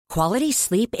Quality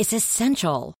sleep is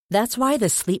essential. That's why the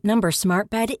Sleep Number Smart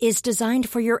Bed is designed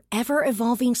for your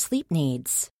ever-evolving sleep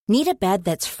needs. Need a bed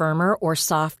that's firmer or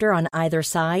softer on either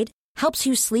side? Helps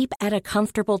you sleep at a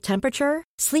comfortable temperature?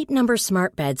 Sleep Number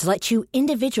Smart Beds let you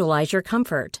individualize your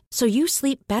comfort, so you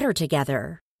sleep better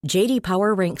together. J.D.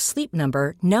 Power ranks Sleep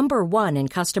Number number 1 in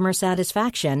customer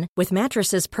satisfaction with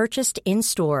mattresses purchased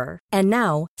in-store. And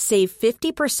now, save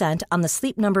 50% on the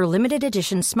Sleep Number Limited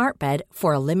Edition Smart Bed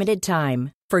for a limited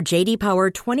time. For J.D. Power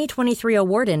 2023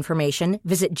 award information,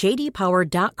 visit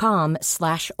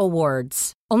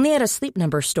jdpower.com/awards. Only at a Sleep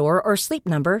Number store or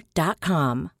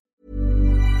sleepnumber.com.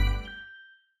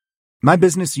 My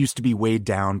business used to be weighed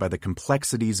down by the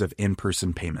complexities of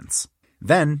in-person payments.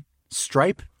 Then,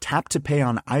 Stripe Tap to Pay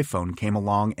on iPhone came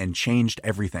along and changed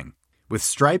everything. With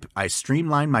Stripe, I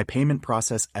streamlined my payment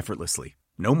process effortlessly.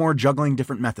 No more juggling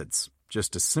different methods.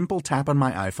 Just a simple tap on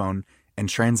my iPhone and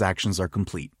transactions are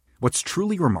complete. What's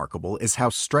truly remarkable is how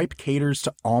Stripe caters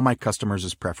to all my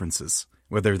customers' preferences.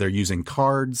 Whether they're using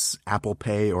cards, Apple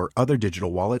Pay, or other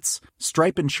digital wallets,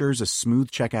 Stripe ensures a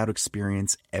smooth checkout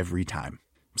experience every time.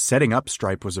 Setting up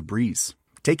Stripe was a breeze,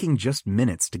 taking just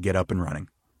minutes to get up and running.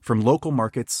 From local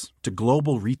markets to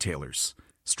global retailers,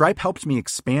 Stripe helped me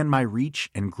expand my reach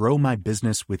and grow my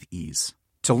business with ease.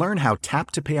 To learn how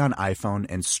Tap to Pay on iPhone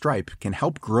and Stripe can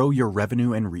help grow your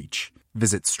revenue and reach,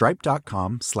 visit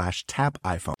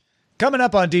stripe.com/tapiphone. Coming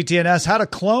up on DTNS, how to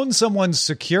clone someone's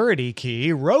security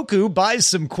key, Roku buys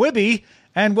some Quibi,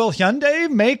 and will Hyundai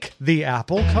make the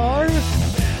Apple car?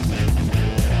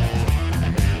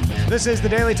 This is the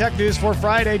Daily Tech News for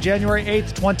Friday, January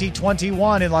 8th,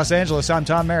 2021 in Los Angeles. I'm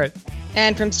Tom Merritt.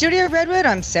 And from Studio Redwood,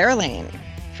 I'm Sarah Lane.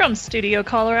 From Studio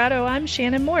Colorado, I'm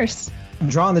Shannon Morse. I'm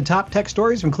drawing the top tech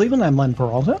stories from Cleveland. I'm Len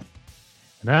Peralta.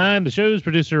 And I'm the show's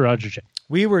producer, Roger Chen.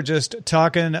 We were just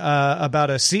talking about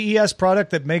a CES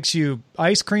product that makes you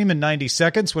ice cream in 90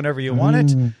 seconds whenever you want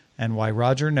it, and why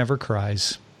Roger never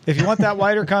cries. If you want that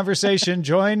wider conversation,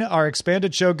 join our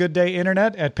expanded show Good Day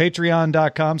Internet at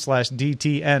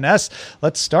patreon.com/DTNS.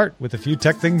 Let's start with a few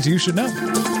tech things you should know.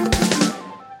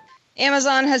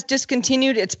 Amazon has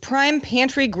discontinued its Prime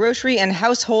Pantry grocery and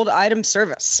household item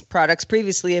service. Products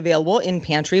previously available in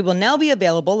Pantry will now be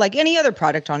available like any other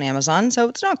product on Amazon, so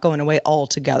it's not going away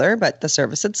altogether, but the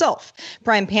service itself.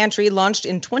 Prime Pantry launched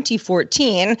in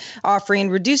 2014, offering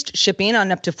reduced shipping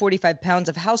on up to 45 pounds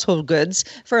of household goods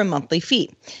for a monthly fee.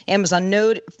 Amazon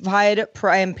notified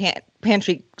Prime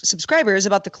Pantry subscribers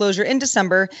about the closure in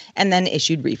December and then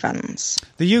issued refunds.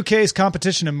 The UK's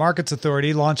Competition and Markets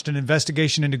Authority launched an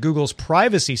investigation into Google's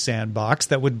privacy sandbox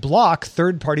that would block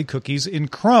third-party cookies in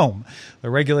Chrome.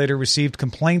 The regulator received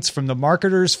complaints from the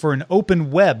Marketers for an Open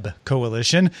Web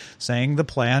coalition, saying the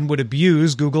plan would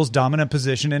abuse Google's dominant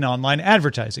position in online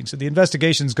advertising. So the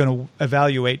investigation is going to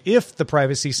evaluate if the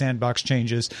privacy sandbox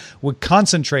changes would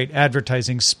concentrate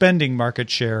advertising spending market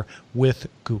share with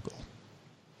Google.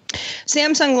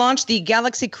 Samsung launched the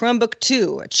Galaxy Chromebook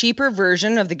 2, a cheaper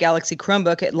version of the Galaxy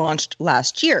Chromebook it launched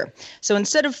last year. So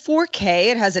instead of 4K,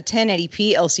 it has a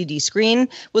 1080p LCD screen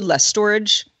with less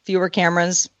storage, fewer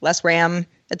cameras, less RAM.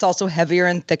 It's also heavier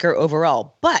and thicker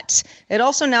overall. But it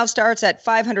also now starts at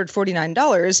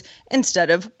 $549 instead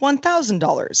of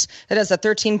 $1,000. It has a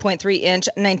 13.3-inch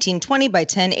 1920 by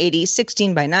 1080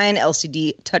 16 by 9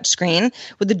 LCD touchscreen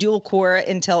with the dual-core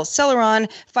Intel Celeron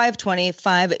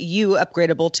 525U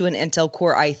upgradable to an Intel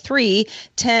Core i3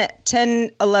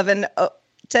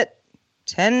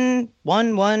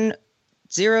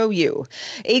 10110U,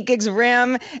 8 gigs of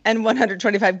RAM, and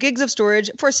 125 gigs of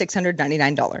storage for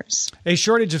 $699. A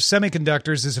shortage of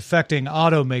semiconductors is affecting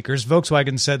automakers.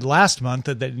 Volkswagen said last month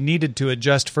that it needed to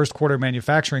adjust first quarter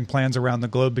manufacturing plans around the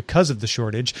globe because of the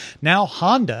shortage. Now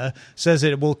Honda says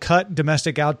it will cut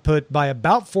domestic output by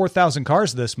about 4,000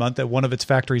 cars this month at one of its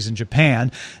factories in Japan.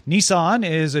 Nissan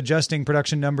is adjusting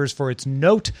production numbers for its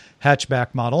Note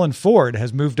hatchback model, and Ford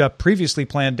has moved up previously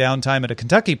planned downtime at a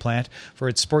Kentucky plant for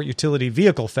its sport utility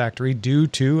vehicle factory due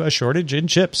to a shortage in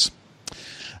chips.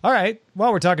 All right,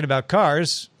 while we're talking about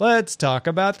cars, let's talk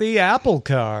about the Apple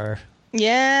car.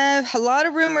 Yeah, a lot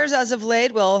of rumors as of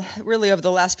late. Well, really over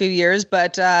the last few years,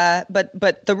 but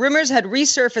the rumors had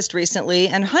resurfaced recently,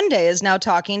 and Hyundai is now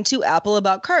talking to Apple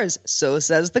about cars. So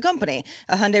says the company.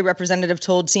 A Hyundai representative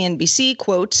told CNBC,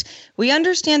 quote, "We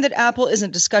understand that Apple is in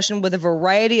discussion with a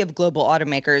variety of global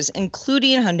automakers,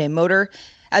 including Hyundai Motor.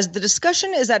 As the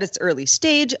discussion is at its early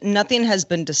stage, nothing has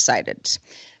been decided."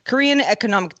 Korean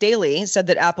Economic Daily said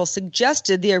that Apple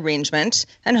suggested the arrangement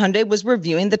and Hyundai was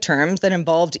reviewing the terms that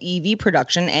involved EV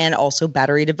production and also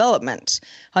battery development.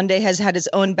 Hyundai has had its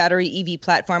own battery EV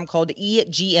platform called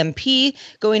eGMP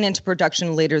going into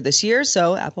production later this year,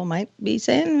 so Apple might be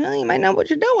saying, well, you might know what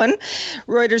you're doing.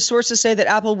 Reuters sources say that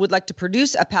Apple would like to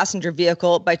produce a passenger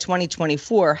vehicle by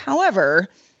 2024. However,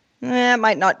 it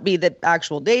might not be the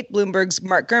actual date. Bloomberg's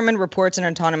Mark Gurman reports an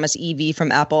autonomous EV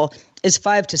from Apple is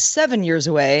 5 to 7 years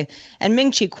away. And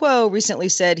Ming-Chi Kuo recently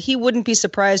said he wouldn't be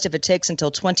surprised if it takes until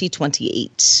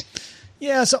 2028.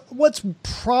 Yeah, so what's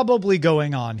probably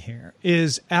going on here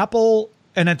is Apple,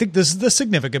 and I think this is the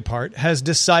significant part, has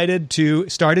decided to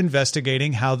start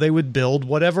investigating how they would build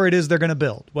whatever it is they're going to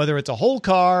build, whether it's a whole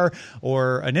car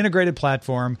or an integrated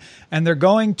platform. And they're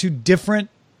going to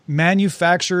different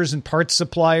manufacturers and parts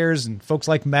suppliers and folks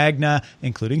like Magna,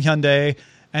 including Hyundai,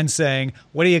 and saying,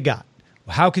 what do you got?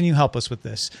 How can you help us with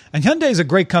this? And Hyundai is a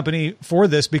great company for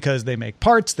this because they make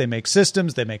parts, they make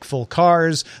systems, they make full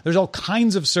cars. There's all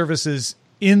kinds of services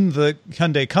in the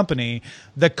Hyundai company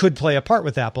that could play a part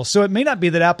with Apple. So it may not be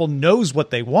that Apple knows what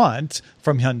they want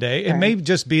from Hyundai. It may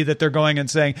just be that they're going and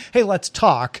saying, hey, let's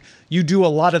talk. You do a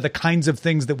lot of the kinds of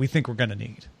things that we think we're going to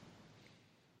need.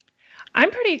 I'm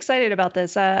pretty excited about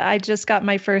this. I just got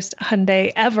my first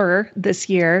Hyundai ever this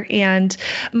year. And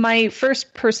my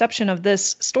first perception of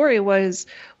this story was,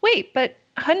 wait, but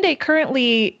Hyundai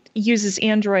currently uses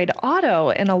Android Auto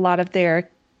in a lot of their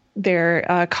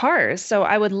cars. So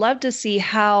I would love to see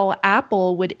how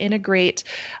Apple would integrate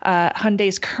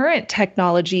Hyundai's current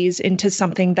technologies into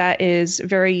something that is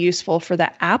very useful for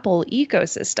the Apple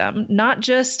ecosystem, not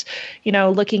just,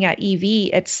 looking at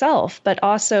EV itself, but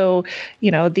also,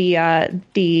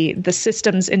 the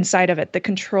systems inside of it, the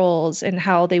controls and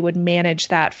how they would manage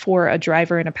that for a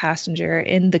driver and a passenger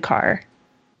in the car.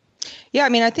 Yeah, I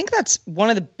mean, I think that's one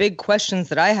of the big questions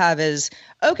that I have is,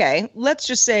 okay, let's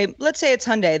say it's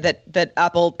Hyundai that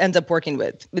Apple ends up working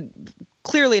with.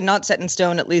 Clearly not set in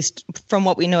stone, at least from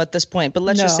what we know at this point. But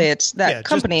let's just say it's that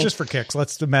company. Just for kicks,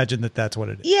 let's imagine that that's what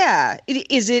it is. Yeah.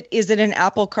 Is it an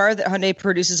Apple car that Hyundai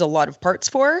produces a lot of parts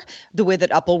for, the way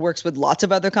that Apple works with lots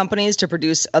of other companies to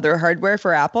produce other hardware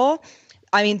for Apple?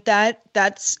 I mean,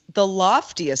 that's the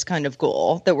loftiest kind of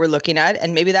goal that we're looking at.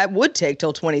 And maybe that would take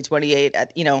till 2028,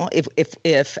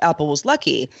 if Apple was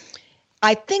lucky.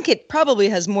 I think it probably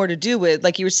has more to do with,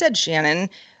 like you said, Shannon,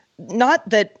 not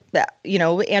that,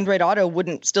 Android Auto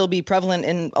wouldn't still be prevalent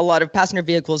in a lot of passenger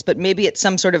vehicles, but maybe it's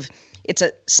it's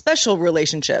a special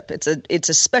relationship. It's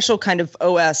a special kind of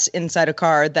OS inside a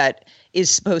car that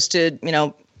is supposed to,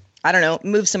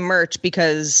 move some merch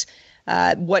because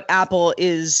what Apple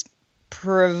is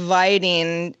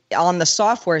providing on the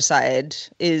software side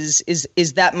is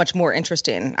that much more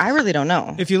interesting. I really don't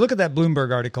know. If you look at that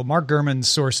Bloomberg article, Mark Gurman's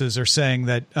sources are saying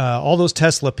that all those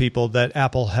Tesla people that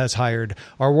Apple has hired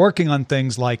are working on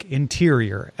things like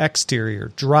interior,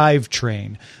 exterior,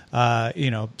 drivetrain,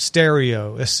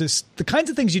 stereo, assist, the kinds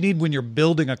of things you need when you're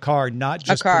building a car, not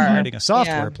just providing a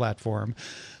software platform.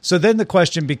 So then the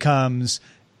question becomes,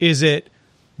 is it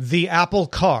the Apple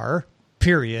car,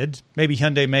 period? Maybe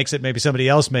Hyundai makes it, maybe somebody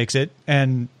else makes it,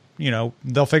 and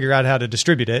they'll figure out how to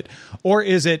distribute it. Or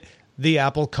is it the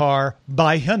Apple car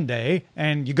by Hyundai,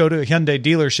 and you go to a Hyundai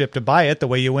dealership to buy it the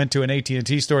way you went to an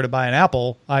AT&T store to buy an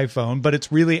Apple iPhone, but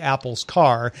it's really Apple's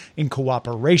car in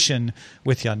cooperation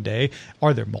with Hyundai?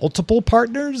 Are there multiple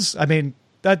partners? I mean,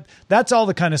 that's all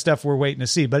the kind of stuff we're waiting to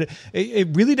see. But it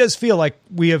really does feel like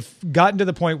we have gotten to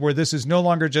the point where this is no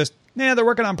longer just, they're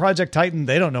working on Project Titan,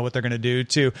 they don't know what they're going to do,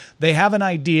 to they have an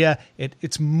idea.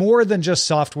 It's more than just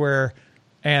software,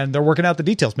 and they're working out the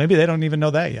details. Maybe they don't even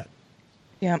know that yet.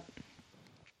 Yeah.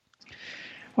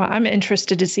 Well, I'm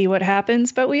interested to see what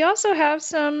happens, but we also have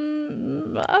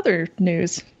some other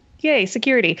news. Yay,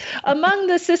 security. Among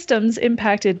the systems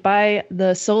impacted by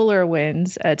the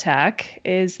SolarWinds attack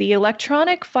is the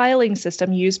electronic filing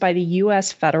system used by the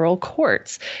U.S. federal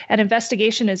courts. An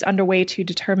investigation is underway to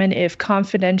determine if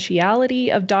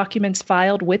confidentiality of documents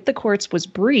filed with the courts was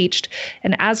breached.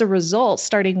 And as a result,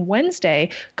 starting Wednesday,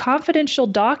 confidential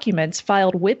documents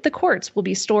filed with the courts will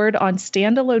be stored on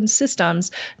standalone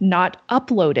systems, not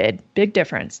uploaded. Big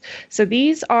difference. So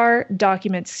these are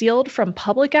documents sealed from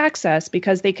public access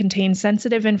because they contain contain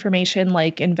sensitive information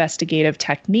like investigative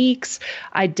techniques,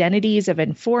 identities of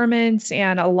informants,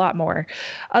 and a lot more.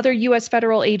 Other U.S.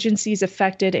 federal agencies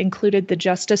affected included the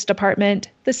Justice Department,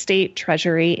 the State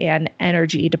Treasury, and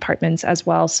Energy Departments as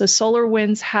well. So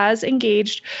SolarWinds has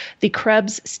engaged the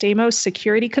Krebs Stamos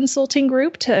Security Consulting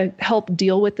Group to help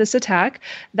deal with this attack.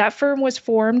 That firm was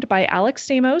formed by Alex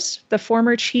Stamos, the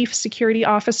former chief security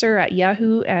officer at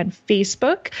Yahoo and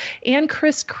Facebook, and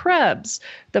Chris Krebs,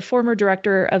 the former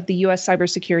director of the U.S.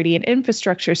 Cybersecurity and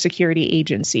Infrastructure Security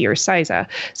Agency, or CISA.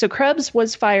 So Krebs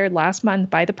was fired last month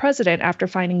by the president after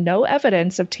finding no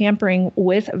evidence of tampering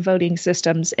with voting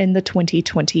systems in the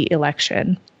 2020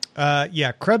 election.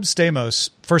 Krebs Stamos,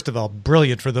 first of all,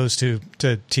 brilliant for those two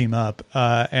to team up,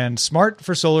 and smart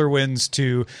for SolarWinds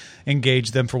to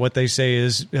engage them for what they say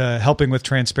is helping with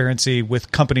transparency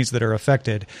with companies that are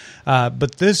affected.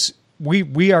 But this,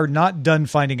 we are not done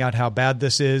finding out how bad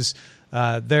this is.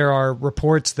 There are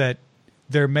reports that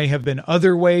there may have been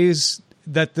other ways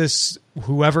that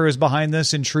whoever is behind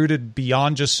this intruded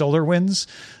beyond just SolarWinds,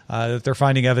 that they're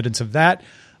finding evidence of that.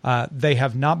 They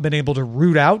have not been able to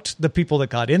root out the people that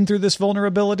got in through this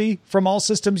vulnerability from all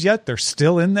systems yet. They're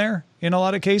still in there in a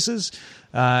lot of cases.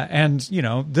 And, you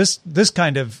know, this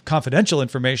kind of confidential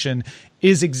information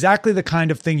is exactly the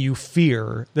kind of thing you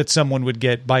fear that someone would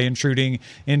get by intruding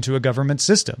into a government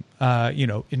system.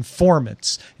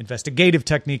 Informants, investigative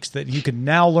techniques that you can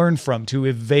now learn from to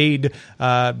evade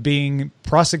being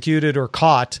prosecuted or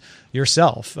caught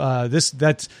yourself.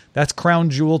 That's crown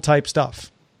jewel type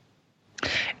stuff.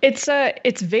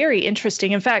 It's very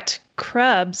interesting. In fact,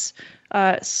 Krebs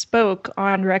spoke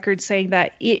on record saying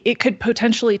that it could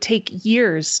potentially take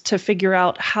years to figure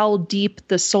out how deep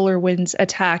the SolarWinds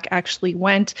attack actually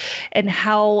went and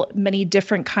how many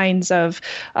different kinds of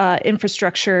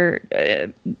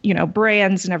infrastructure,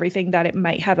 brands and everything that it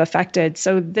might have affected.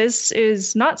 So this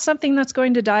is not something that's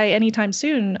going to die anytime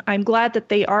soon. I'm glad that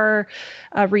they are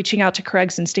reaching out to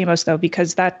Krebs and Stamos, though,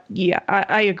 because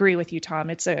I agree with you, Tom.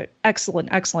 It's an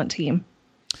excellent team.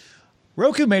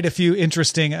 Roku made a few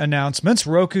interesting announcements.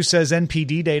 Roku says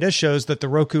NPD data shows that the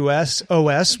Roku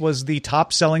OS was the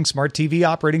top-selling smart TV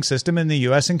operating system in the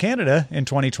U.S. and Canada in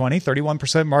 2020.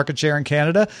 31% market share in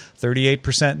Canada,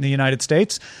 38% in the United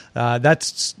States.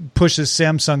 That pushes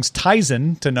Samsung's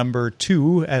Tizen to number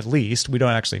 2, at least. We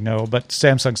don't actually know, but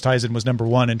Samsung's Tizen was number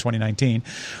 1 in 2019.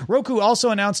 Roku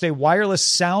also announced a wireless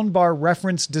soundbar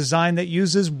reference design that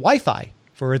uses Wi-Fi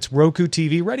for its Roku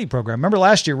TV Ready program. Remember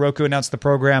last year, Roku announced the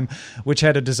program, which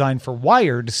had a design for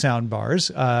wired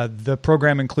soundbars. The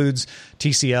program includes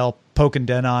TCL, Poke and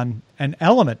Denon, and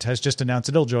Element has just announced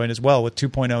it'll join as well with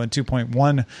 2.0 and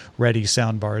 2.1 Ready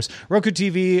soundbars. Roku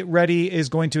TV Ready is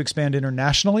going to expand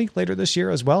internationally later this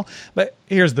year as well. But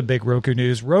here's the big Roku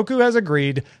news. Roku has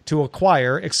agreed to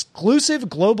acquire exclusive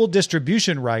global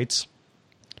distribution rights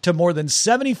to more than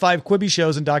 75 Quibi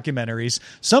shows and documentaries,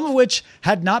 some of which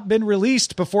had not been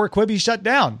released before Quibi shut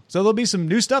down. So there'll be some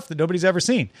new stuff that nobody's ever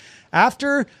seen.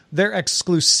 After their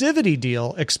exclusivity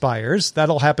deal expires,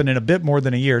 that'll happen in a bit more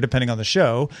than a year, depending on the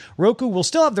show, Roku will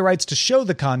still have the rights to show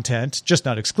the content, just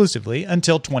not exclusively,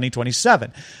 until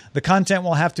 2027. The content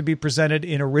will have to be presented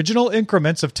in original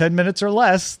increments of 10 minutes or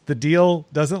less. The deal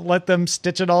doesn't let them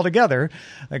stitch it all together.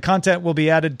 The content will be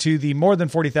added to the more than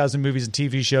 40,000 movies and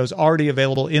TV shows already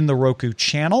available in the Roku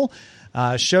channel.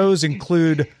 Shows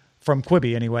include, from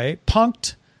Quibi anyway,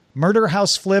 Punk'd, Murder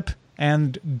House Flip,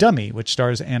 and Dummy, which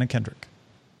stars Anna Kendrick.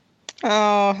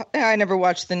 Oh, I never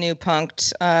watched the new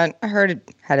Punk'd. I heard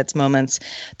it had its moments.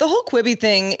 The whole Quibi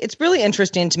thing, it's really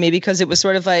interesting to me because it was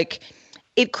sort of like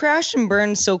it crashed and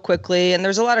burned so quickly, and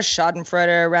there's a lot of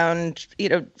schadenfreude around,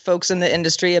 folks in the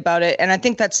industry about it. And I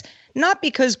think that's not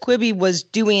because Quibi was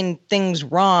doing things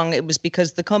wrong. It was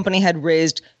because the company had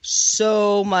raised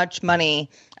so much money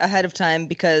ahead of time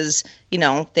because,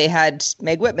 they had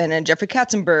Meg Whitman and Jeffrey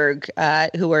Katzenberg,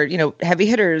 who were, heavy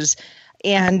hitters.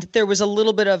 And there was a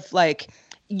little bit of like,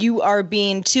 you are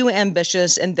being too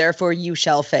ambitious and therefore you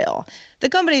shall fail. The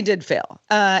company did fail.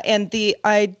 And the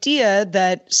idea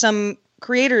that some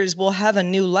creators will have a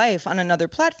new life on another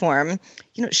platform,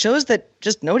 shows that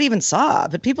just nobody even saw,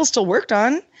 but people still worked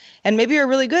on and maybe are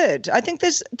really good. I think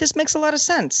this makes a lot of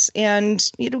sense,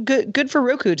 and good for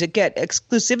Roku to get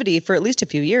exclusivity for at least a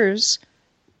few years.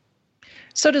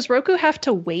 So does Roku have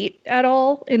to wait at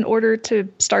all in order to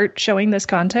start showing this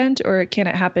content, or can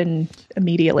it happen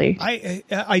immediately?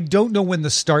 I don't know when the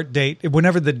start date,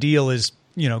 whenever the deal is,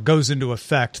 goes into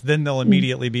effect, then they'll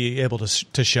immediately be able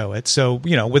to show it. So,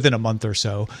 within a month or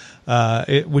so,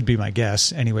 it would be my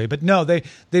guess anyway. But no, they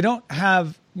don't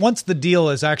have, once the deal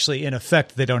is actually in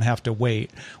effect, they don't have to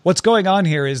wait. What's going on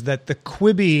here is that the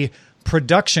Quibi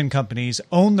production companies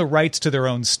own the rights to their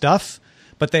own stuff,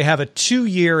 but they have a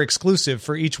 2-year exclusive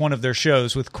for each one of their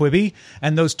shows with Quibi,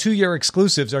 and those 2-year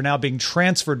exclusives are now being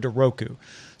transferred to Roku.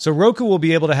 So Roku will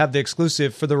be able to have the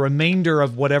exclusive for the remainder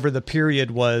of whatever the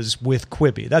period was with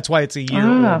Quibi. That's why it's a year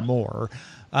or more.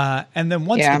 And then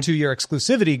once the 2-year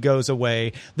exclusivity goes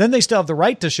away, then they still have the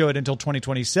right to show it until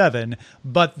 2027.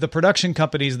 But the production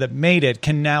companies that made it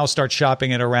can now start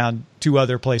shopping it around to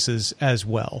other places as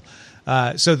well.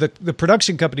 So the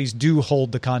production companies do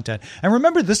hold the content. And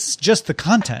remember, this is just the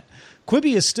content.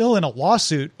 Quibi is still in a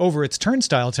lawsuit over its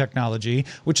turnstile technology,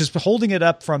 which is holding it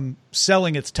up from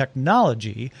selling its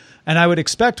technology. And I would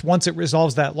expect once it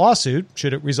resolves that lawsuit,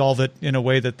 should it resolve it in a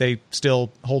way that they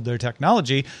still hold their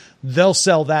technology, they'll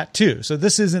sell that too. So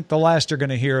this isn't the last you're going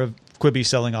to hear of Quibi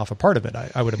selling off a part of it,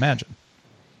 I would imagine.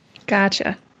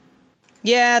 Gotcha.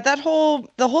 Yeah, the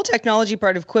whole technology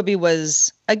part of Quibi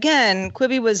was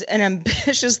an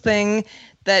ambitious thing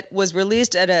that was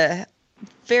released at a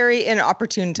very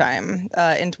inopportune time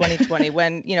in 2020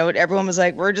 when, everyone was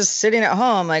like, we're just sitting at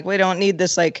home. Like, we don't need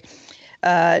this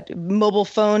mobile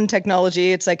phone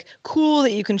technology. It's like cool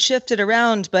that you can shift it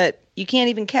around, but you can't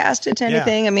even cast it to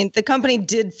anything. I mean, the company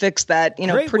did fix that,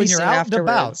 Great pretty when you're soon out afterwards. And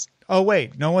about. Oh,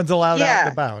 wait, no one's allowed out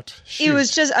and about. Shoot. It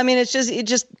was just,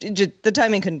 the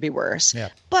timing couldn't be worse. Yeah.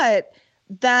 But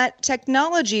that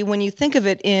technology, when you think of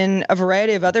it in a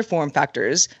variety of other form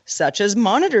factors, such as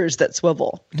monitors that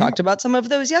swivel, talked about some of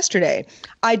those yesterday.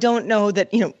 I don't know that,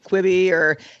 Quibi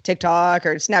or TikTok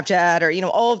or Snapchat or,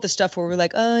 all of the stuff where we're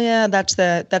like, oh yeah, that's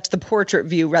the portrait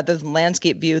view rather than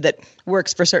landscape view that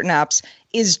works for certain apps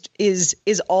is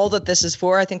all that this is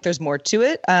for. I think there's more to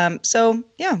it. So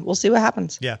yeah, we'll see what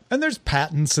happens. Yeah. And there's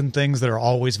patents and things that are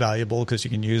always valuable because you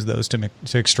can use those to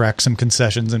extract some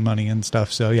concessions and money and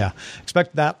stuff. So yeah,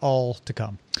 expect that all to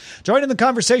come. Join in the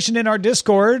conversation in our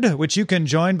Discord, which you can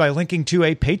join by linking to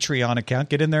a Patreon account.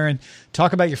 Get in there and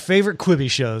talk about your favorite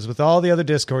Quibi shows with all the other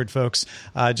Discord folks.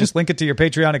 Just link it to your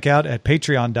Patreon account at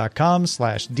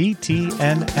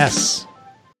patreon.com/DTNS.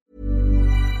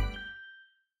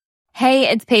 Hey,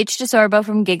 it's Paige DeSorbo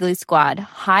from Giggly Squad.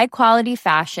 High quality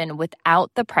fashion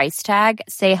without the price tag.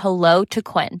 Say hello to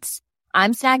Quince.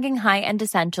 I'm snagging high-end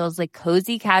essentials like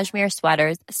cozy cashmere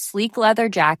sweaters, sleek leather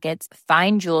jackets,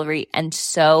 fine jewelry, and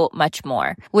so much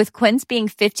more. With Quince being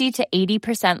 50 to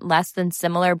 80% less than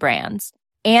similar brands.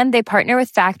 And they partner with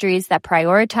factories that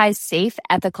prioritize safe,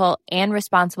 ethical, and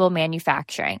responsible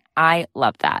manufacturing. I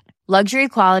love that. Luxury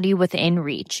quality within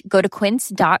reach. Go to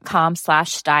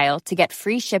quince.com/style to get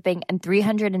free shipping and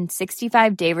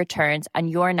 365-day returns on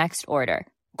your next order.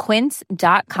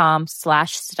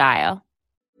 Quince.com/style.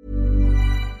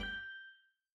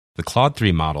 The Claude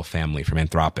 3 model family from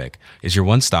Anthropic is your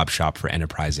one-stop shop for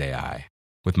enterprise AI.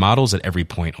 With models at every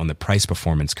point on the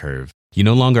price-performance curve, you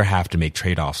no longer have to make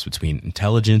trade-offs between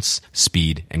intelligence,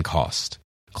 speed, and cost.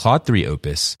 Claude 3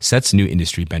 Opus sets new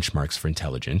industry benchmarks for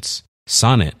intelligence.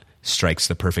 Sonnet strikes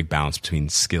the perfect balance between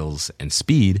skills and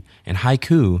speed. And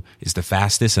Haiku is the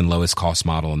fastest and lowest cost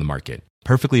model in the market,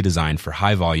 perfectly designed for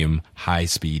high-volume,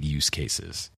 high-speed use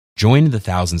cases. Join the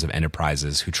thousands of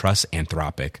enterprises who trust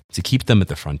Anthropic to keep them at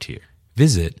the frontier.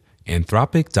 Visit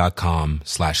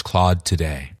anthropic.com/Claude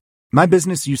today. My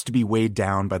business used to be weighed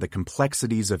down by the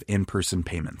complexities of in-person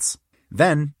payments.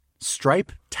 Then,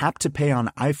 Stripe Tap to Pay on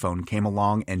iPhone came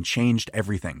along and changed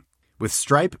everything. With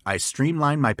Stripe, I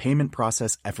streamlined my payment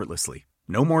process effortlessly.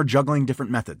 No more juggling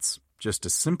different methods. Just a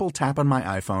simple tap on my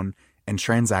iPhone and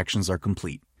transactions are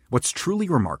complete. What's truly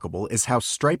remarkable is how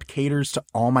Stripe caters to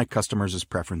all my customers'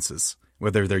 preferences.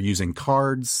 Whether they're using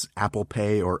cards, Apple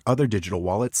Pay, or other digital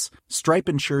wallets, Stripe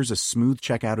ensures a smooth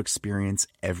checkout experience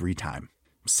every time.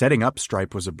 Setting up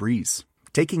Stripe was a breeze,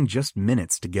 taking just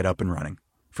minutes to get up and running.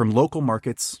 From local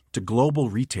markets to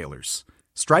global retailers,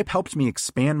 Stripe helped me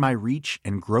expand my reach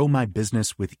and grow my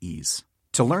business with ease.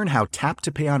 To learn how Tap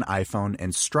to Pay on iPhone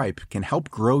and Stripe can help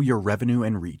grow your revenue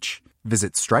and reach,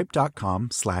 visit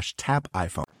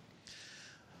stripe.com/tapiphone.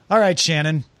 All right,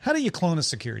 Shannon, how do you clone a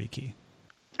security key?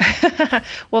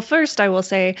 Well, first, I will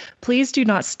say, please do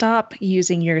not stop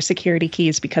using your security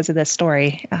keys because of this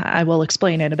story. I will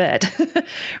explain in a bit.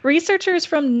 Researchers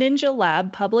from Ninja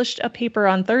Lab published a paper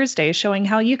on Thursday showing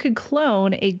how you could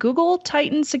clone a Google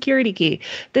Titan security key.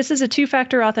 This is a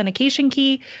two-factor authentication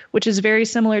key, which is very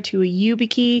similar to a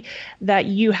YubiKey that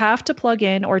you have to plug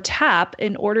in or tap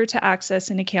in order to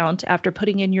access an account after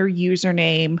putting in your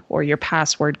username or your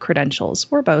password credentials,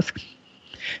 or both.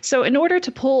 So in order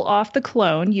to pull off the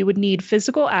clone, you would need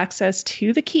physical access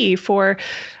to the key for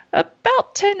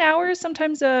about 10 hours,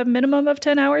 sometimes a minimum of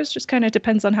 10 hours, just kind of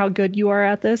depends on how good you are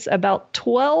at this, about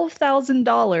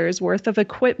 $12,000 worth of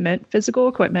equipment, physical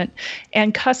equipment,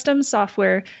 and custom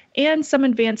software, and some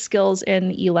advanced skills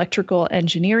in electrical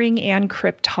engineering and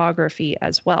cryptography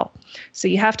as well. So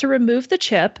you have to remove the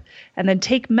chip and then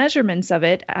take measurements of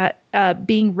it at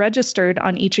being registered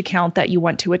on each account that you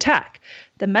want to attack.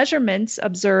 The measurements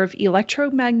observe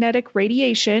electromagnetic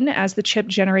radiation as the chip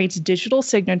generates digital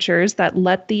signatures that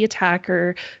let the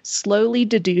attacker slowly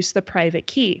deduce the private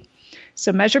key.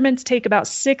 So measurements take about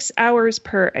 6 hours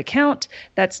per account.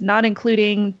 That's not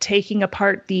including taking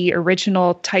apart the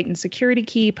original Titan security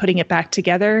key, putting it back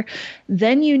together.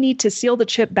 Then you need to seal the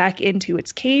chip back into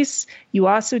its case. You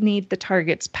also need the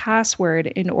target's password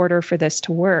in order for this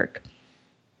to work.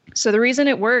 So the reason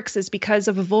it works is because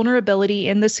of a vulnerability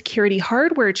in the security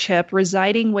hardware chip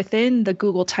residing within the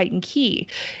Google Titan key.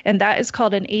 And that is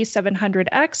called an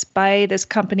A700X by this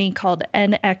company called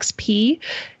NXP.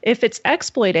 If it's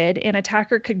exploited, an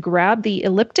attacker could grab the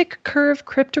elliptic curve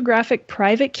cryptographic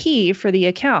private key for the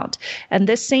account. And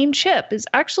this same chip is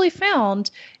actually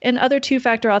found in other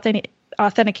two-factor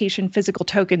authentication physical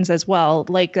tokens as well.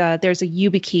 Like there's a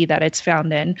YubiKey that it's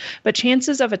found in, but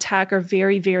chances of attack are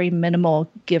very, very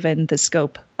minimal given the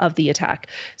scope of the attack.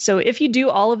 So if you do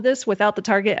all of this without the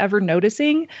target ever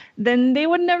noticing, then they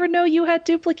would never know you had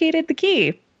duplicated the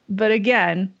key. But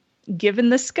again, given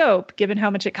the scope, given how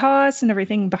much it costs and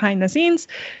everything behind the scenes,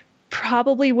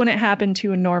 probably wouldn't happen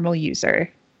to a normal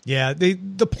user. Yeah,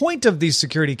 the point of these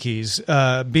security keys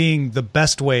being the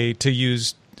best way to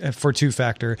use for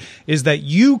two-factor is that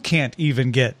you can't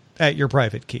even get at your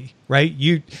private key, right?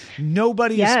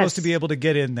 Nobody is supposed to be able to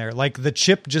get in there. Like the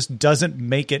chip just doesn't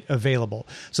make it available.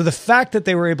 So the fact that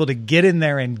they were able to get in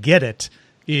there and get it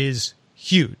is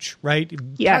huge, right?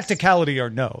 Yes. Practicality or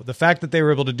no, the fact that they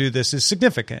were able to do this is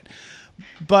significant.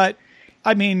 But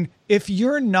I mean, if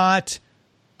you're not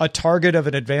a target of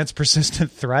an advanced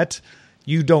persistent threat,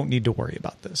 you don't need to worry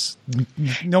about this.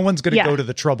 No one's going to go to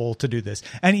the trouble to do this.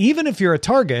 And even if you're a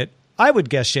target, I would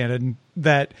guess, Shannon,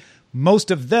 that most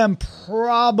of them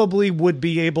probably would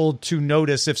be able to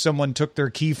notice if someone took their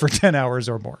key for 10 hours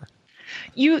or more.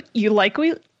 You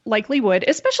likely would,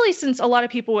 especially since a lot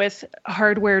of people with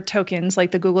hardware tokens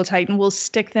like the Google Titan will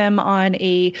stick them on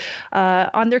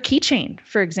on their keychain,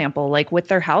 for example, like with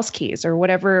their house keys or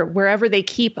whatever, wherever they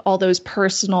keep all those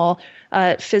personal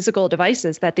physical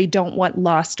devices that they don't want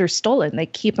lost or stolen. They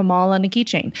keep them all on a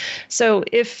keychain. So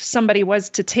if somebody was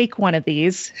to take one of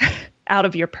these out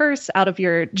of your purse, out of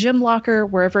your gym locker,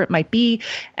 wherever it might be,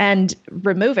 and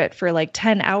remove it for like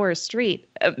 10 hours straight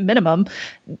minimum,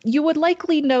 you would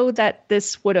likely know that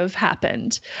this would have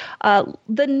happened.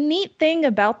 The neat thing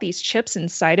about these chips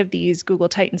inside of these Google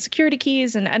Titan security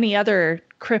keys and any other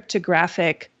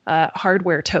cryptographic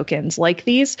hardware tokens like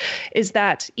these is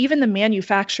that even the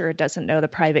manufacturer doesn't know the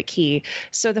private key.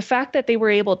 So the fact that they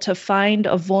were able to find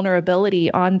a vulnerability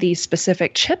on these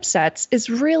specific chipsets is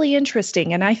really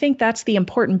interesting. And I think that's the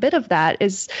important bit of that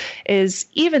is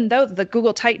even though the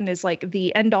Google Titan is like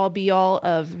the end all be all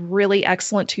of really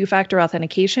excellent two-factor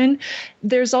authentication,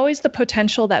 there's always the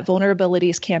potential that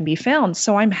vulnerabilities can be found.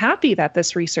 So I'm happy that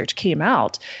this research came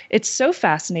out. It's so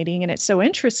fascinating and it's so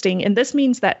interesting. And this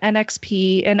means that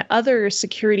NXP and other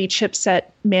security chipset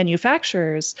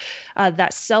manufacturers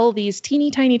that sell these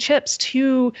teeny tiny chips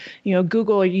to,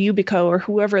 Google or Yubico or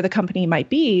whoever the company might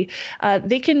be,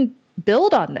 they can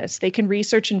build on this. They can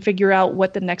research and figure out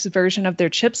what the next version of their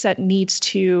chipset needs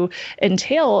to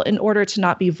entail in order to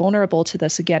not be vulnerable to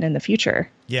this again in the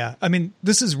future. Yeah. I mean,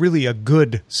 this is really a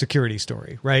good security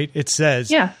story, right? It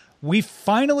says, we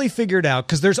finally figured out,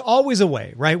 because there's always a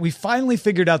way, right? We finally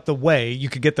figured out the way you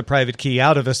could get the private key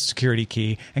out of a security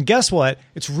key. And guess what?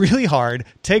 It's really hard,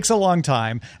 takes a long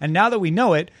time. And now that we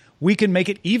know it, we can make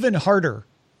it even harder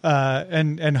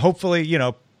and hopefully,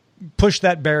 push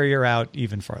that barrier out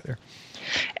even farther.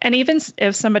 And even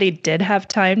if somebody did have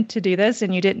time to do this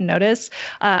and you didn't notice,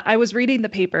 I was reading the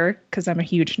paper because I'm a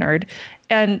huge nerd,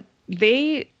 and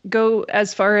they go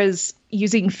as far as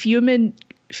using fuming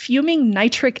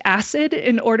nitric acid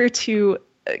in order to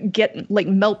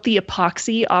melt the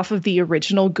epoxy off of the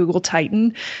original Google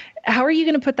Titan. How are you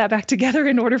going to put that back together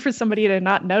in order for somebody to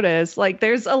not notice?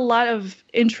 There's a lot of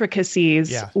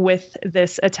intricacies with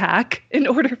this attack in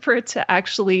order for it to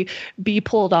actually be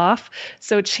pulled off.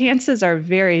 So chances are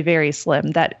very, very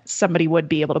slim that somebody would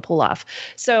be able to pull off.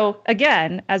 So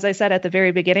again, as I said at the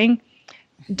very beginning,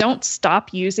 don't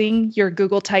stop using your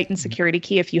Google Titan security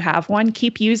key if you have one.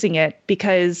 Keep using it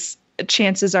because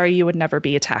chances are you would never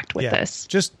be attacked with this.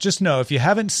 Just know if you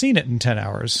haven't seen it in 10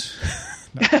 hours...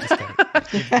 No,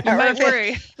 You might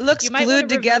worry. Looks You might glued wanna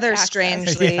revoke together access.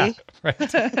 strangely. Yeah, right.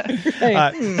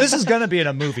 This is going to be in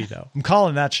a movie, though. I'm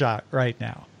calling that shot right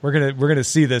now. We're gonna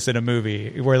see this in a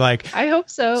movie where, like, I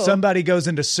hope so. somebody goes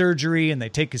into surgery and they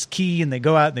take his key and they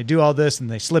go out and they do all this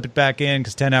and they slip it back in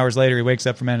because 10 hours later he wakes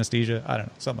up from anesthesia. I don't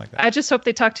know, something like that. I just hope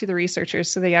they talk to the researchers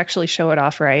so they actually show it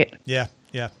off right. Yeah,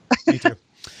 me too.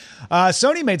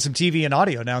 Sony made some TV and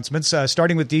audio announcements,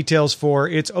 starting with details for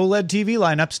its OLED TV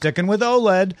lineup. Sticking with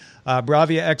OLED,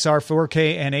 Bravia XR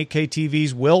 4K and 8K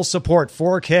TVs will support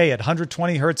 4K at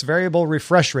 120 hertz variable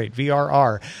refresh rate,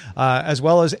 VRR, as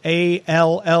well as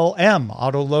ALLM,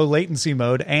 auto low latency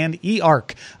mode, and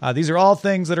eARC. These are all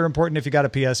things that are important if you got a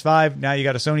PS5. Now you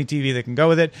got a Sony TV that can go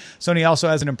with it. Sony also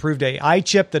has an improved AI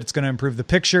chip that's going to improve the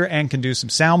picture and can do some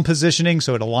sound positioning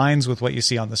so it aligns with what you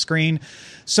see on the screen.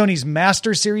 Sony's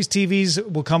Master Series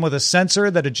TVs will come with a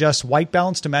sensor that adjusts white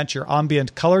balance to match your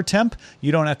ambient color temp.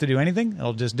 You don't have to do anything.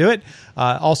 It'll just do it.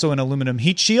 Also an aluminum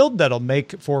heat shield that'll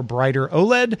make for brighter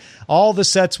OLED. All the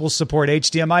sets will support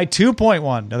HDMI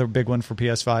 2.1, another big one for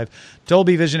PS5,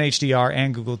 Dolby Vision HDR,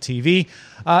 and Google TV.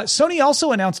 Sony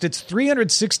also announced its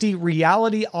 360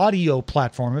 reality audio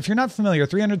platform. If you're not familiar,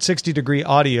 360-degree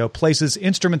audio places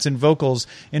instruments and vocals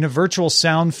in a virtual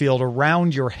sound field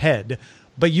around your head,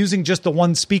 but using just the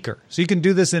one speaker. So you can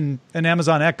do this in an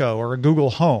Amazon Echo or a Google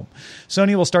Home.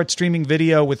 Sony will start streaming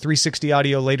video with 360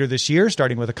 audio later this year,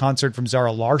 starting with a concert from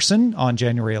Zara Larsson on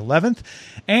January 11th.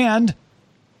 And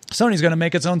Sony's going to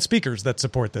make its own speakers that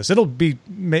support this. It'll be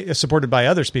supported by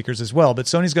other speakers as well, but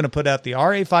Sony's going to put out the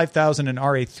RA5000 and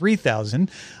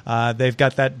RA3000. They've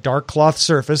got that dark cloth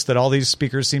surface that all these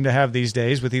speakers seem to have these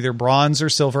days with either bronze or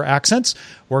silver accents,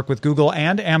 work with Google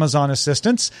and Amazon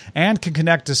assistants, and can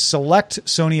connect to select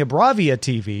Sony Bravia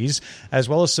TVs, as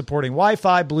well as supporting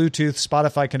Wi-Fi, Bluetooth,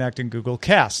 Spotify Connect, and Google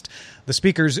Cast. The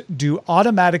speakers do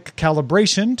automatic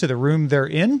calibration to the room they're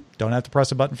in. Don't have to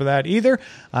press a button for that either.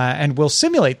 And will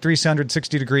simulate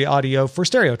 360-degree audio for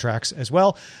stereo tracks as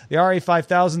well. The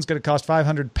RA5000 is going to cost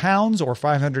 £500 or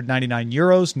 599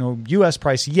 euros. No U.S.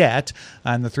 price yet.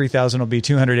 And the 3000 will be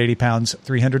 £280,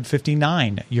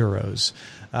 359 euros.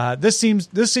 This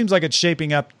seems like it's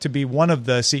shaping up to be one of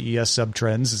the CES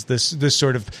sub-trends, is this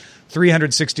sort of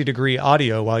 360-degree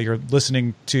audio while you're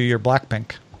listening to your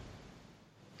Blackpink.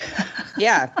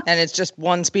 Yeah, and it's just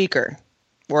one speaker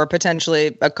or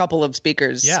potentially a couple of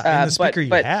speakers. Yeah, and the speaker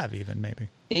you have even maybe.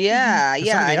 Yeah, Some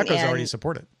yeah. of the Echoes already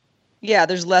support it. Yeah,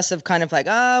 there's less of kind of like,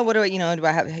 what do I, do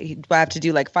I have to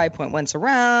do like 5.1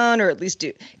 surround, or at least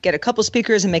get a couple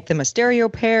speakers and make them a stereo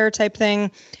pair type thing.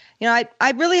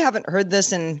 I really haven't heard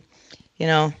this in,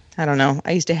 I don't know.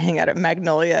 I used to hang out at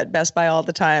Magnolia at Best Buy all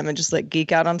the time and just like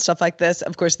geek out on stuff like this.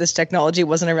 Of course, this technology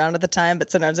wasn't around at the time, but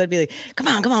sometimes I'd be like, come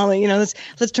on,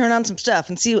 let's turn on some stuff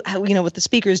and see how, what the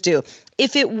speakers do.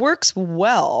 If it works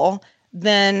well,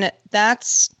 then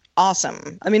that's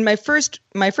awesome. I mean, my first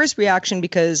reaction,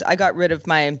 because I got rid of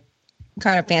my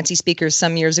kind of fancy speakers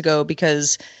some years ago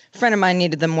because a friend of mine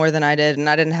needed them more than I did, and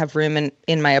I didn't have room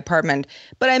in my apartment,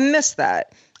 but I miss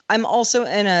that. I'm also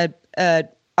in a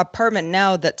apartment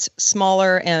now that's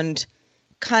smaller and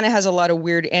kind of has a lot of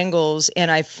weird angles,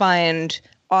 and I find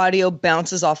audio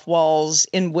bounces off walls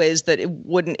in ways that it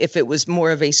wouldn't if it was more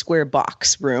of a square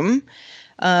box room.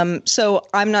 So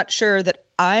I'm not sure that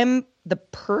I'm the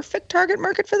perfect target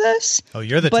market for this. Oh,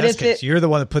 you're the test case. You're the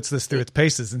one that puts this through its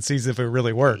paces and sees if it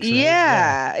really works. Right?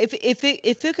 Yeah. If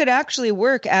it could actually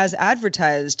work as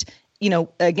advertised,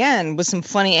 again, with some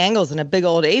funny angles and a big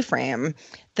old A-frame,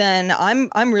 then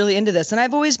I'm really into this. And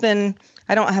I've always been,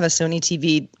 I don't have a Sony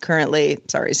TV currently.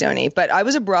 Sorry, Sony. But I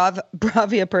was a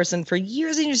Bravia person for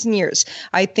years and years and years.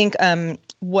 I think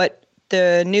what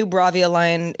the new Bravia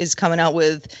line is coming out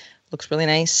with looks really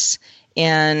nice.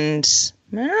 And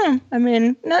I don't know. I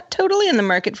mean, not totally in the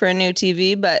market for a new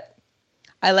TV, but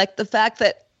I like the fact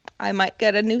that I might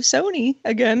get a new Sony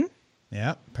again.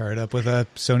 Yeah, pair it up with a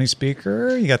Sony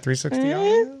speaker. You got 360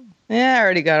 audio. Yeah, I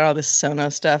already got all this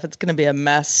Sonos stuff. It's going to be a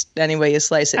mess any way you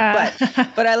slice it.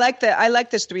 But I like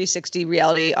this 360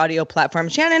 reality audio platform.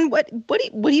 Shannon, what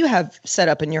do you have set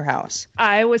up in your house?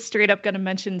 I was straight up going to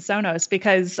mention Sonos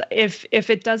because if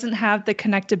it doesn't have the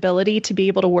connectability to be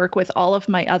able to work with all of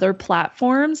my other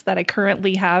platforms that I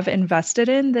currently have invested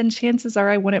in, then chances are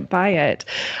I wouldn't buy it.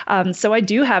 So I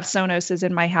do have Sonoses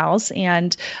in my house,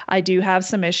 and I do have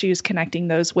some issues connecting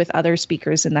those with other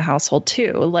speakers in the household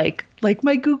too, like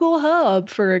my Google Hub,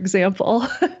 for example.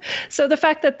 So the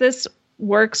fact that this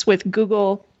works with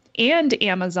Google and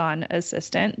Amazon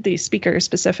Assistant, the speakers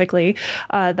specifically,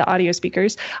 the audio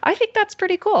speakers. I think that's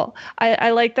pretty cool.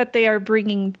 I like that they are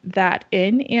bringing that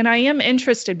in, and I am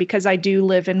interested because I do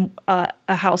live in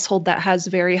a household that has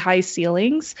very high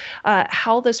ceilings,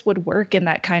 how this would work in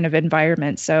that kind of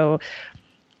environment. So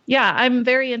yeah, I'm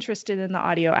very interested in the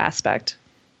audio aspect.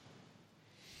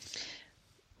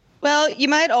 Well, you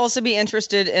might also be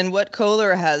interested in what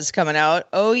Kohler has coming out.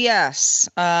 Oh, yes.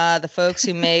 The folks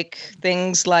who make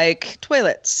things like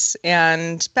toilets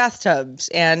and bathtubs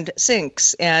and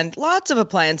sinks and lots of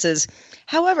appliances.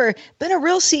 However, been a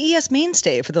real CES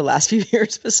mainstay for the last few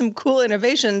years with some cool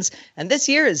innovations. And this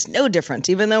year is no different.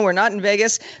 Even though we're not in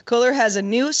Vegas, Kohler has a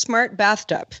new smart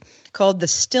bathtub called the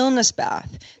Stillness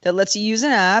Bath that lets you use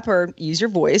an app or use your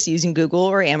voice using Google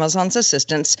or Amazon's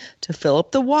assistants to fill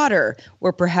up the water,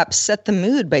 or perhaps set the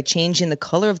mood by changing the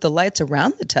color of the lights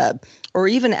around the tub, or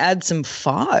even add some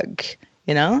fog.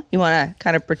 You know, you want to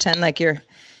kind of pretend like you're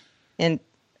in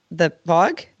the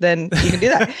fog, then you can do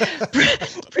that.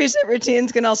 Preset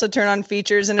routines can also turn on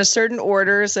features in a certain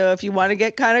order. So if you want to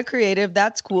get kind of creative,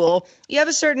 that's cool. You have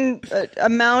a certain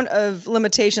amount of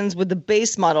limitations with the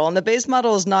base model, and the base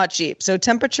model is not cheap. So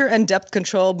temperature and depth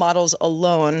control models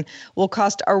alone will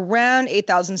cost around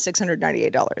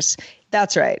 $8,698.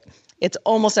 That's right. It's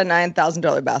almost a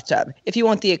 $9,000 bathtub. If you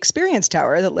want the experience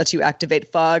tower that lets you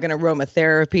activate fog and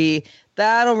aromatherapy,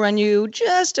 that'll run you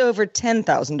just over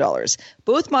 $10,000.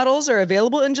 Both models are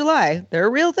available in July. They're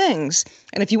real things.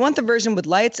 And if you want the version with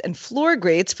lights and floor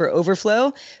grates for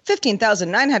overflow,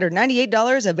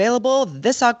 $15,998 available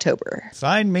this October.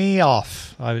 Sign me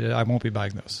off. I won't be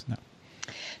buying those. No.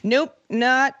 Nope,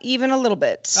 not even a little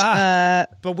bit.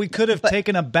 But we could have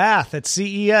taken a bath at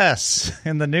CES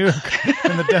in the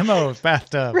demo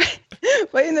bathtub. Right.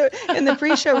 But in the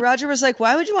pre-show, Roger was like,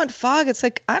 "Why would you want fog?" It's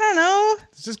like, I don't know.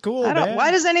 It's just cool. Man. Why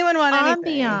does anyone want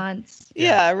ambiance?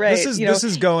 Yeah, right. This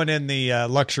is going in the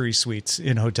luxury suites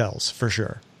in hotels for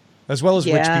sure, as well as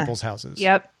rich people's houses.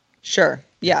 Yep. Sure.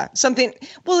 Yeah. Something.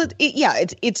 Well,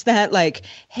 it's that like,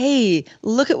 hey,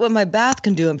 look at what my bath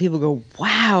can do, and people go,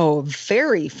 wow,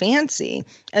 very fancy.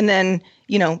 And then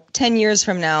 10 years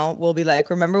from now, we'll be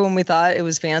like, remember when we thought it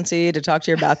was fancy to talk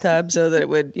to your bathtub so that it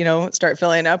would, start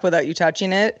filling up without you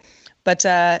touching it? But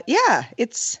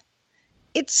it's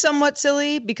somewhat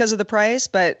silly because of the price,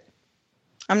 but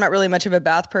I'm not really much of a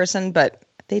bath person, but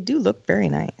they do look very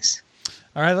nice.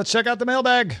 All right, let's check out the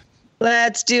mailbag.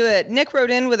 Let's do it. Nick wrote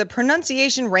in with a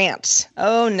pronunciation rant.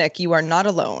 Oh, Nick, you are not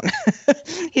alone.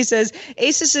 He says,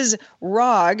 Asus's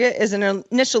ROG is an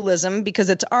initialism because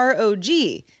it's ROG,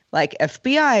 like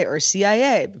FBI or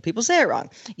CIA, but people say it wrong.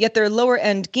 Yet their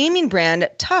lower-end gaming brand,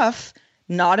 TUF,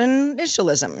 not an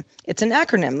initialism. It's an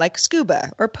acronym like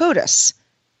SCUBA or POTUS,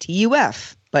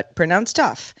 TUF, but pronounced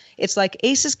tough. It's like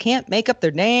Asus can't make up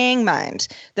their dang mind.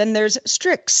 Then there's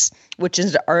Strix, which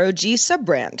is the ROG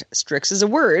sub-brand. Strix is a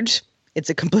word. It's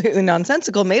a completely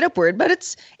nonsensical made-up word, but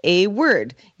it's a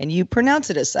word, and you pronounce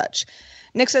it as such.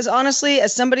 Nick says, honestly,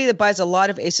 as somebody that buys a lot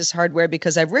of Asus hardware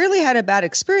because I've rarely had a bad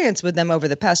experience with them over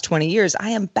the past 20 years, I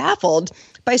am baffled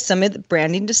by some of the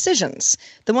branding decisions.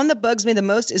 The one that bugs me the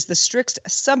most is the Strix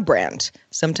sub-brand.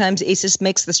 Sometimes Asus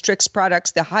makes the Strix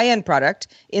products the high-end product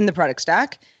in the product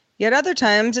stack, yet other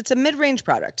times it's a mid-range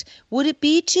product. Would it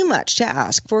be too much to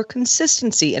ask for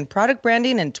consistency in product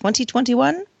branding in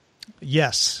 2021?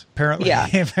 Yes, apparently. Yeah.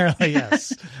 Apparently,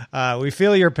 yes. We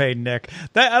feel your pain, Nick.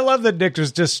 I love that Nick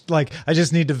was just like, I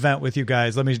just need to vent with you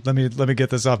guys. Let me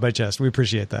get this off my chest. We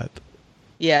appreciate that.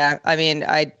 Yeah, I mean,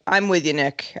 I'm with you,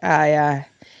 Nick. Every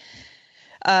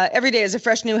day is a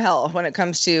fresh new hell when it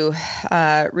comes to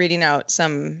reading out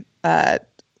some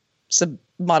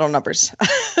model numbers.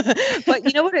 But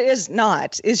you know what it is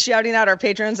not, is shouting out our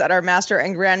patrons at our master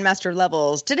and grandmaster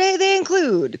levels. Today they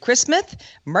include Chris Smith,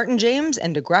 Martin James,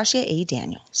 and DeGracia A.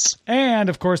 Daniels. And,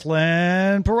 of course,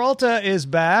 Len Peralta is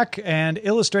back and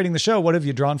illustrating the show. What have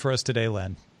you drawn for us today,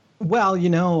 Len? Well,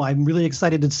 I'm really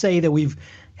excited to say that we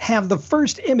have the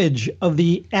first image of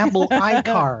the Apple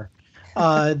iCar.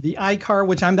 The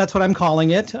iCar, that's what I'm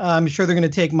calling it. I'm sure they're going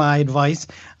to take my advice.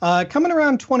 Coming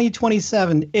around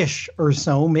 2027-ish or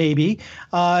so, maybe.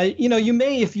 You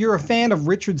may, if you're a fan of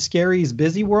Richard Scarry's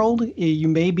Busy World, you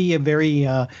may be very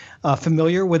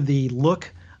familiar with the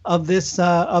look of this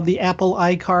of the Apple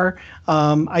iCar.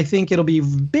 I think it'll be a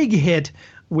big hit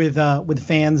with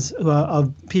fans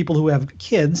of people who have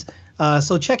kids.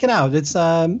 So check it out. It's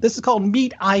this is called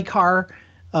Meet iCar.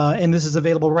 And this is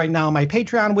available right now on my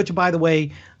Patreon, which, by the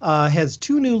way, has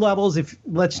 2 new levels. If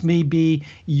let me be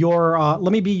your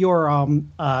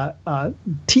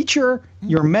teacher,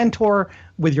 your mentor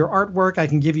with your artwork. I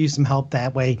can give you some help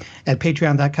that way at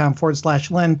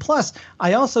patreon.com/Len. Plus,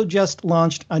 I also just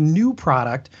launched a new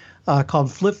product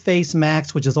called Flip Face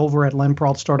Max, which is over at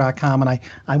lenperaltstore.com, and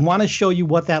I want to show you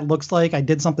what that looks like. I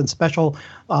did something special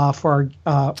for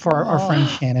our friend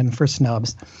Shannon for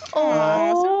Snubs.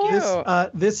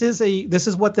 This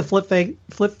is what the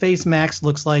Flip Face Max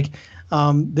looks like.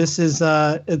 This is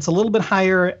it's a little bit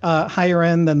higher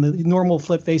end than the normal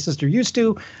flip faces you're used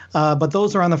to, but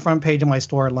those are on the front page of my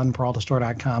store at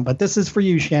lenperaltastore.com. But this is for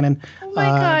you, Shannon. Oh my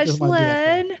gosh,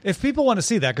 Len! If people want to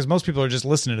see that, because most people are just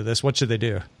listening to this, what should they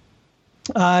do?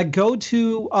 Go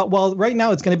to well, right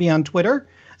now it's going to be on Twitter.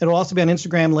 It'll also be on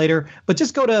Instagram later. But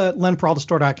just go to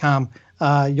lenperaltastore.com.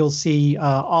 You'll see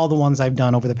all the ones I've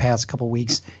done over the past couple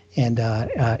weeks, and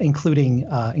including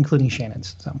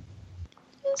Shannon's. So.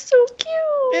 So cute.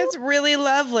 It's really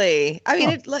lovely. I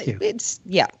mean,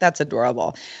 that's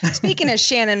adorable. Speaking of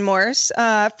Shannon Morse,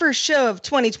 first show of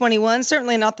 2021,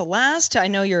 certainly not the last. I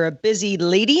know you're a busy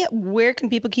lady. Where can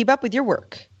people keep up with your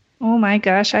work? Oh my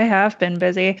gosh, I have been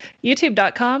busy.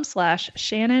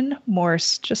 YouTube.com/Shannon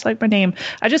Morse, just like my name.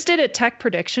 I just did a tech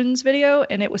predictions video,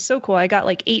 and it was so cool. I got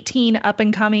like 18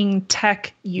 up-and-coming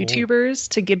tech YouTubers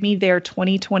to give me their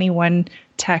 2021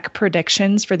 tech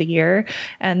predictions for the year.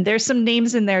 And there's some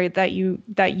names in there that you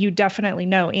definitely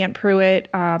know. Ant Pruitt,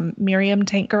 Miriam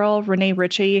Tank Girl, Renee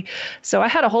Ritchie. So I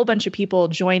had a whole bunch of people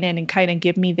join in and kind of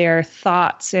give me their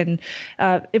thoughts. And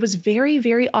it was very,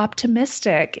 very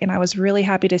optimistic. And I was really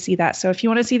happy to see that. So if you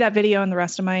want to see that video and the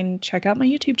rest of mine, check out my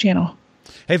YouTube channel.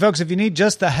 Hey, folks, if you need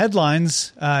just the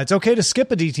headlines, it's okay to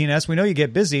skip a DTNS. We know you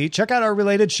get busy. Check out our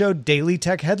related show, Daily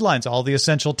Tech Headlines, all the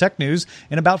essential tech news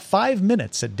in about 5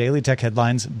 minutes at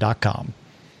dailytechheadlines.com.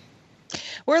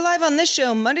 We're live on this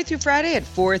show Monday through Friday at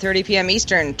 4:30 p.m.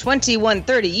 Eastern,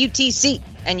 21:30 UTC.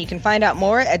 And you can find out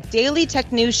more at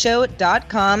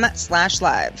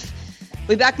dailytechnewsshow.com/live.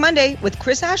 We'll be back Monday with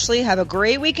Chris Ashley. Have a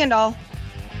great weekend, all.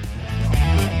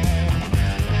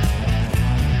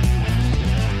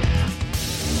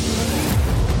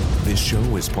 This show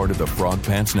is part of the Frog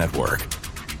Pants Network.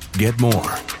 Get more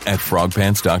at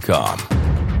frogpants.com.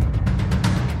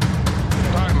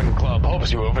 Diamond Club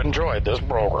hopes you have enjoyed this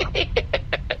program.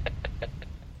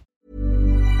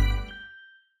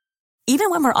 Even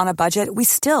when we're on a budget, we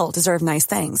still deserve nice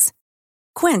things.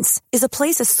 Quince is a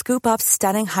place to scoop up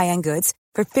stunning high-end goods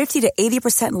for 50 to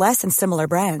 80% less than similar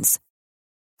brands.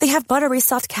 They have buttery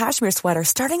soft cashmere sweaters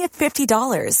starting at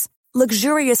 $50,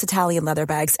 luxurious Italian leather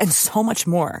bags, and so much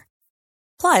more.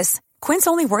 Plus, Quince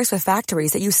only works with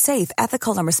factories that use safe,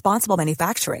 ethical, and responsible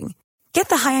manufacturing. Get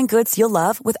the high-end goods you'll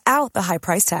love without the high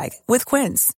price tag with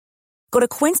Quince. Go to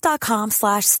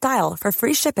quince.com/style for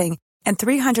free shipping and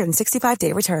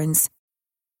 365-day returns.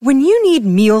 When you need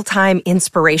mealtime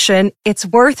inspiration, it's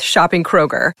worth shopping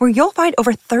Kroger, where you'll find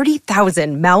over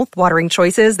 30,000 mouth-watering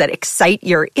choices that excite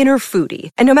your inner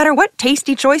foodie. And no matter what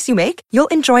tasty choice you make, you'll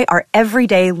enjoy our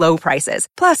everyday low prices,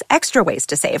 plus extra ways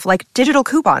to save, like digital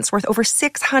coupons worth over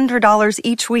 $600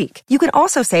 each week. You can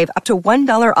also save up to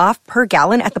 $1 off per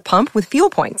gallon at the pump with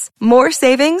fuel points. More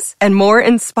savings and more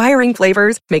inspiring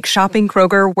flavors make shopping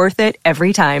Kroger worth it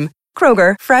every time.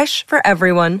 Kroger, fresh for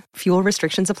everyone. Fuel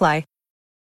restrictions apply.